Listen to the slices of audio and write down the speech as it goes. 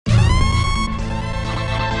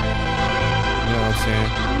what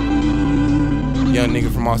I'm saying? Young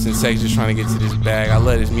nigga from Austin, Texas, just trying to get to this bag. I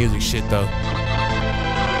love this music shit though.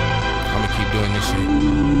 I'ma keep doing this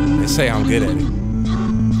shit. They say I'm good at it.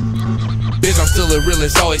 Bitch, I'm still a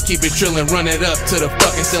realist, always keep it trillin', run it up to the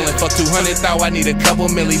fucking ceiling. Fuck 200, thought I need a couple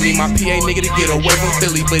milli. Need my PA nigga to get away from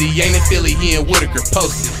Philly, but he ain't in Philly, he in Whitaker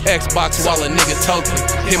posted. Xbox while a nigga token.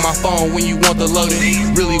 Hit my phone when you want the loading.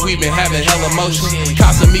 Really, we been having hella motion.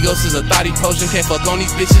 Casamigos is a thotty potion. Can't fuck on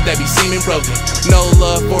these bitches that be seeming broken. No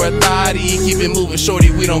love for a thotty, keep it moving shorty,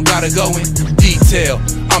 we don't gotta go in detail.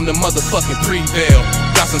 I'm the motherfucking prevail.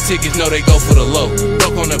 Got some tickets, know they go for the low.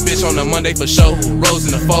 Broke on a bitch on a Monday for show. Rose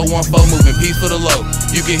in the 414, moving peace for the low.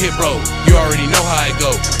 You can hit bro, you already know how it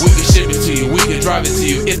go. We can ship it to you, we can drive it to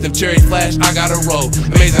you. If them cherry flash, I got a roll.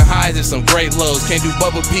 Amazing highs and some great lows. Can't do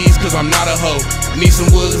bubble peas cause I'm not a hoe. Need some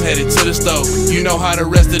woods, headed to the stove. You know how the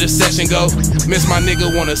rest of the session go. Miss my nigga,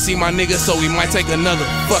 wanna see my nigga, so we might take another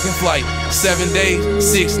fucking flight. 7 days,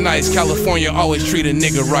 6 nights, California always treat a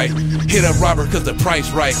nigga right. Hit up Robert cause the price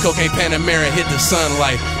right. Cocaine Panamera hit the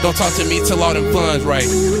sunlight. Don't talk to me till all them funds right.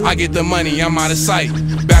 I get the money, I'm out of sight.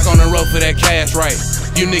 Back on the road for that cash right.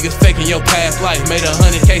 You niggas faking your past life. Made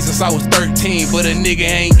 100K since I was 13, but a nigga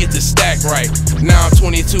ain't get the stack right. Now I'm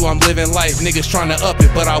 22, I'm living life. Niggas tryna up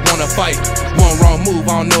it, but I wanna fight. One wrong move,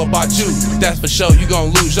 I don't know about you. That's for sure, you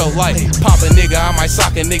gon' lose your life. Pop a nigga, I might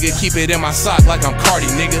sock a nigga. Keep it in my sock like I'm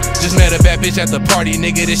Cardi, nigga. Just met a bad bitch at the party,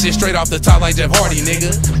 nigga. This shit straight off the top like Jeff Hardy,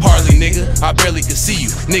 nigga. Harley, nigga, I barely could see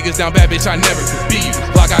you. Niggas down bad, bitch, I never could be you.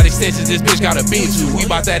 Block out extensions, this bitch got a beam to. We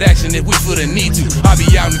bout that action if we feel the need to. I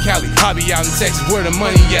be out in Cali, I be out in Texas. Where the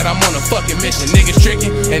money at? I'm on a fucking mission. Niggas tricking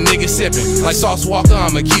and niggas sipping. Like Sauce Walker,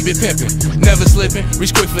 I'ma keep it pimping. Never slipping,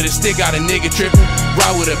 reach quick for the stick, got a nigga tripping.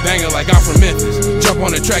 Ride with a banger like I'm from Memphis. Jump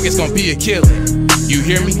on the track, it's gonna be a killing. You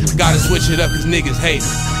hear me? Gotta switch it up cause niggas hate it.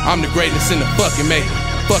 I'm the greatest in the fucking making.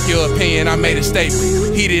 Fuck your opinion, I made a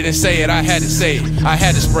statement. He didn't say it, I had to say it. I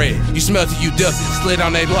had to spray it. You smelt it, you ducked it. Slid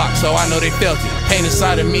on they block, so I know they felt it. Pain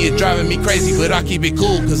inside of me is driving me crazy, but I keep it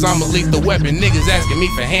cool cause I'm a lethal weapon. Niggas asking me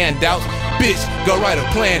for handouts. Bitch, go write a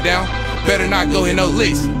plan down. Better not go hit no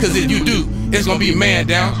licks, cause if you do, it's gonna be man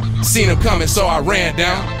down. Seen him coming, so I ran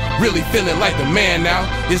down. Really feeling like the man now.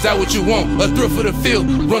 Is that what you want? A thrill for the field?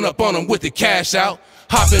 Run up on him with the cash out.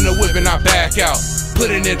 Hop in the whip and I back out.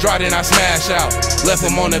 Put it in dry, then I smash out. Left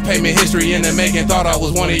him on the payment history in the making. Thought I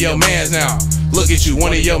was one of your mans now. Look at you,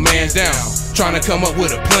 one of your mans down. Trying to come up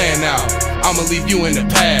with a plan now. I'ma leave you in the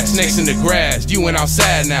past, next in the grass. You went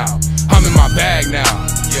outside now. I'm in my bag now.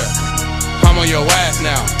 Yeah. I'm on your ass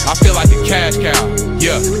now. I feel like a cash cow.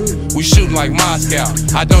 Yeah. We shooting like Moscow.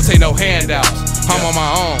 I don't take no handouts. I'm on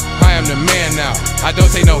my own, I am the man now. I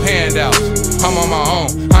don't take no handouts. I'm on my own,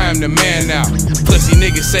 I am the man now. Pussy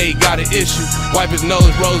niggas say he got an issue. Wipe his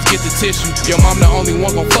nose, Rose, get the tissue. Your mom the only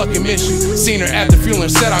one gon' fucking miss you. Seen her at the funeral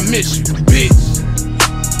and said I miss you, bitch.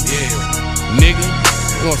 Yeah, nigga,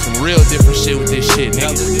 you want some real different shit with this shit,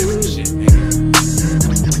 nigga.